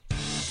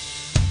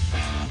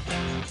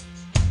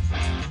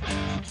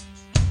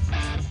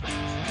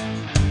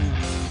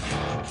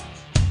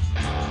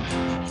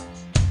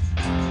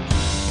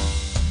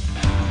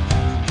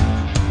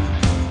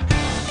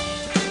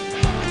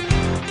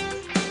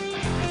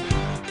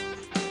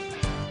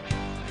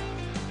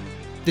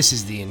This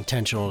is the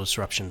Intentional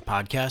Disruption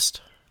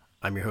Podcast.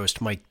 I'm your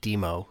host, Mike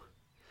Demo.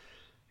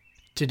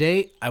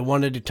 Today, I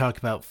wanted to talk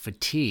about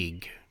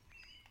fatigue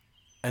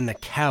and the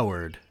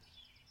coward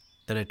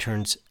that it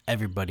turns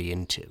everybody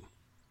into.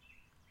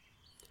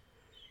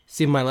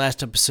 See, in my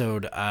last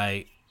episode,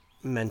 I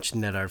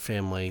mentioned that our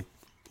family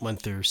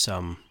went through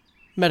some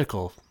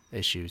medical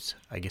issues,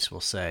 I guess we'll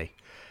say.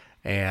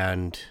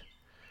 And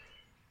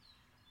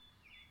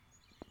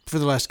for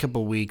the last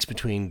couple of weeks,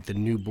 between the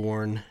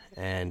newborn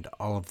and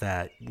all of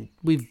that,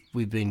 we've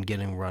been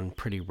getting run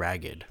pretty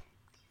ragged.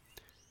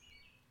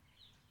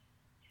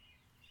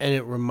 And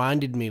it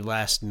reminded me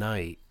last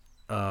night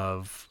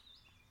of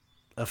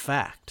a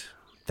fact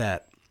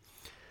that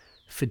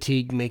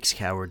fatigue makes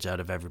cowards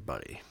out of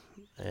everybody.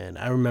 And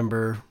I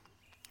remember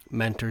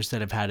mentors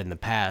that I've had in the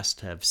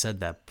past have said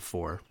that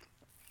before.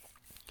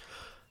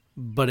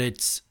 But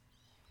it's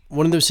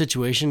one of those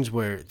situations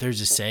where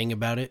there's a saying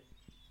about it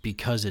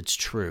because it's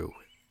true.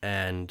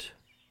 And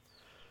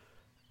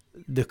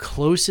the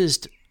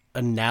closest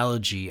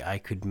analogy I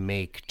could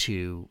make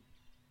to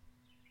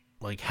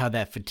like how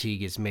that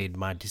fatigue has made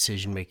my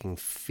decision making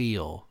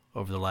feel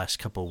over the last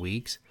couple of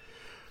weeks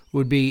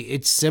would be,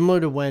 it's similar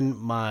to when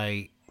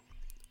my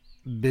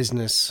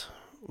business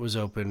was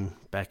open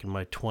back in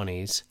my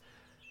 20s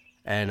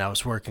and I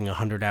was working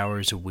 100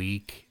 hours a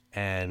week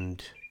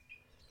and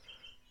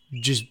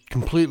just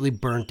completely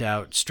burnt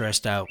out,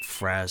 stressed out,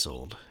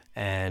 frazzled.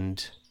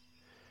 And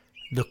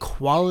the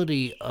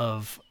quality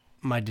of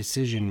my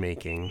decision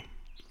making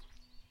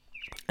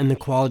and the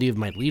quality of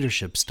my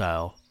leadership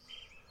style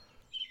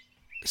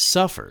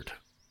suffered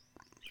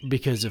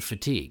because of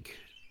fatigue.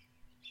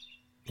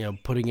 You know,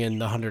 putting in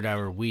the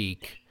 100-hour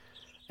week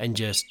and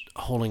just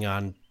holding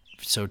on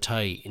so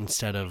tight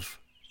instead of,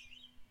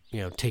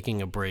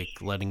 taking a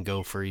break, letting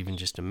go for even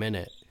just a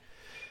minute.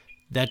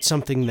 That's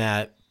something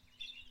that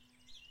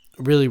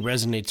really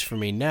resonates for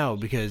me now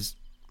because,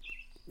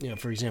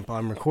 for example,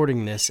 I'm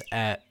recording this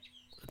at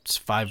it's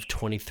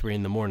 5:23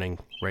 in the morning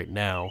right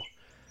now,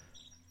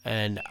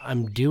 and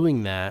I'm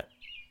doing that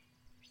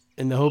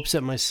in the hopes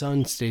that my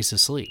son stays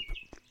asleep,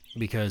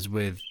 because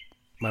with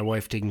my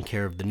wife taking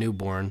care of the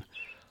newborn,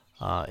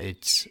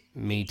 it's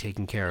me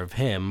taking care of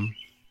him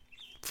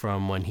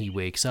from when he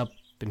wakes up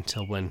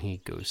until when he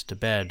goes to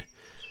bed.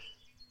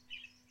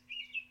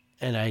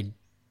 And I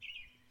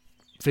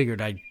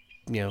figured I'd,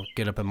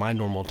 get up at my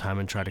normal time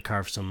and try to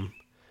carve some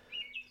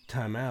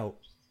time out.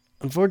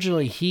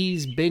 Unfortunately,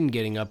 he's been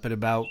getting up at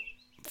about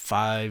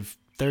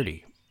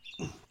 5:30,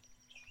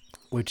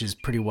 which is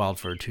pretty wild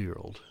for a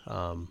 2-year-old.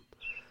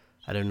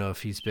 I don't know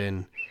if he's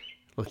been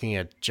looking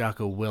at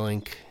Jocko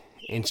Willink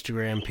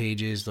Instagram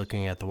pages,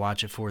 looking at the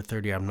Watch at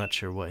 4:30. I'm not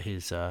sure what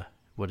his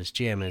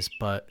jam is,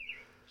 but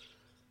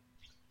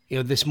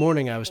this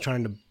morning I was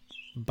trying to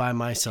buy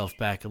myself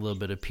back a little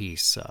bit of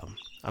peace.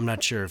 I'm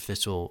not sure if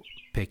this will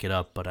pick it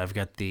up, but I've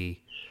got the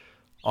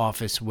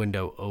office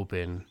window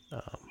open.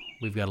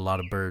 We've got a lot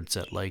of birds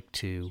that like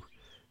to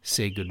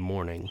say good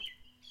morning.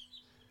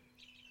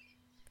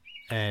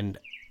 And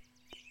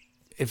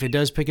if it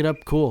does pick it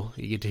up, cool.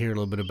 You get to hear a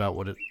little bit about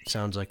what it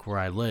sounds like where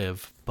I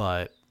live.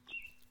 But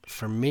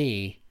for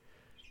me,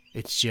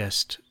 it's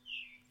just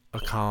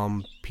a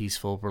calm,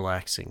 peaceful,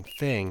 relaxing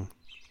thing.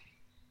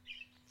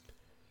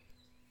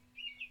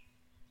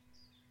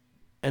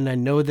 And I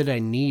know that I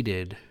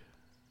needed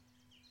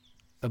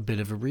a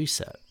bit of a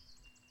reset.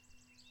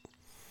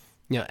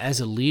 As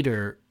a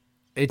leader,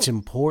 it's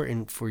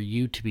important for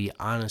you to be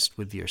honest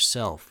with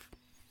yourself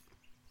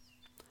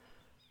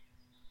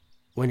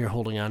when you're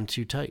holding on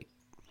too tight.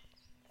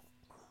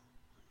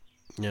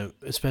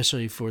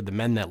 Especially for the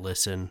men that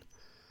listen.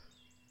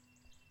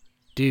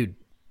 Dude,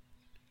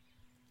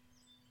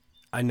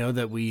 I know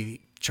that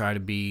we try to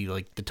be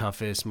like the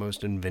toughest,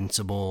 most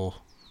invincible,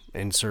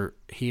 insert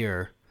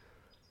here.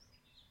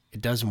 It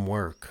doesn't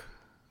work.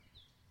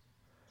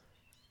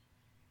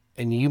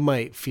 And you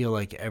might feel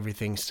like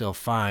everything's still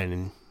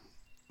fine,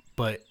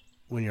 but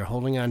when you're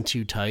holding on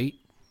too tight,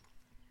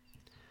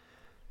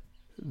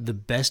 the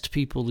best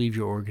people leave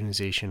your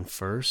organization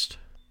first,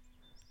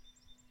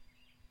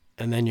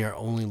 and then you're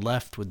only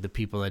left with the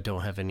people that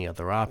don't have any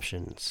other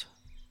options.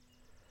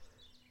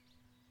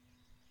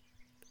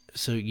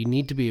 So you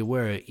need to be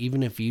aware,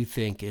 even if you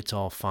think it's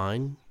all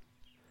fine,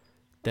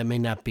 that may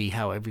not be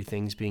how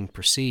everything's being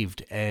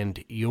perceived,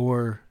 and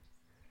your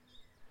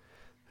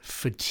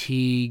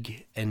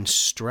fatigue and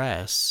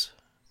stress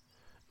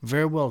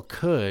very well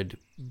could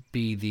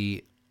be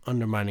the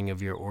undermining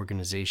of your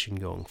organization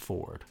going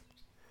forward.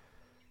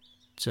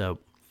 So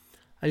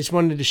I just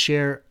wanted to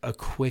share a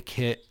quick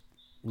hit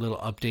little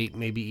update,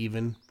 maybe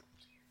even.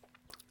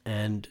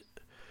 And,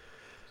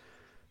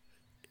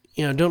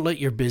 don't let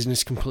your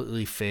business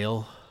completely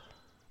fail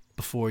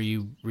before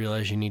you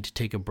realize you need to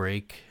take a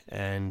break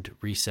and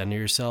recenter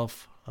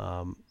yourself.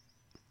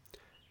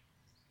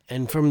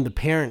 And from the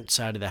parent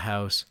side of the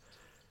house,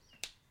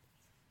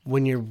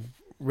 when you're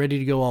ready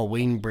to go all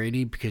Wayne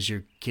Brady because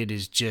your kid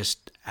is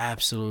just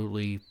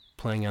absolutely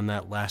playing on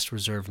that last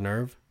reserve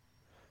nerve,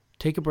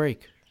 take a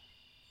break.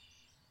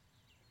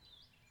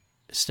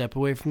 step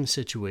away from the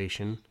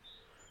situation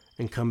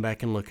and come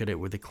back and look at it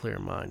with a clear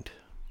mind.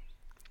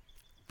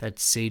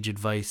 That's sage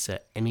advice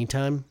at any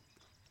time,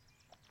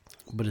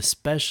 but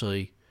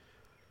especially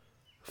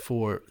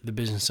for the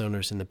business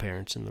owners and the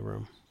parents in the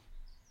room.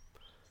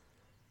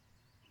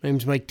 My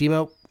name's Mike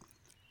Demo.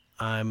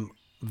 I'm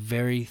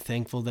very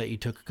thankful that you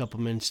took a couple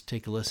minutes to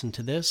take a listen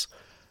to this.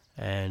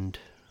 And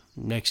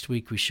next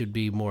week we should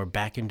be more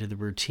back into the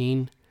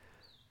routine.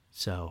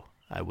 So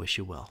I wish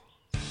you well.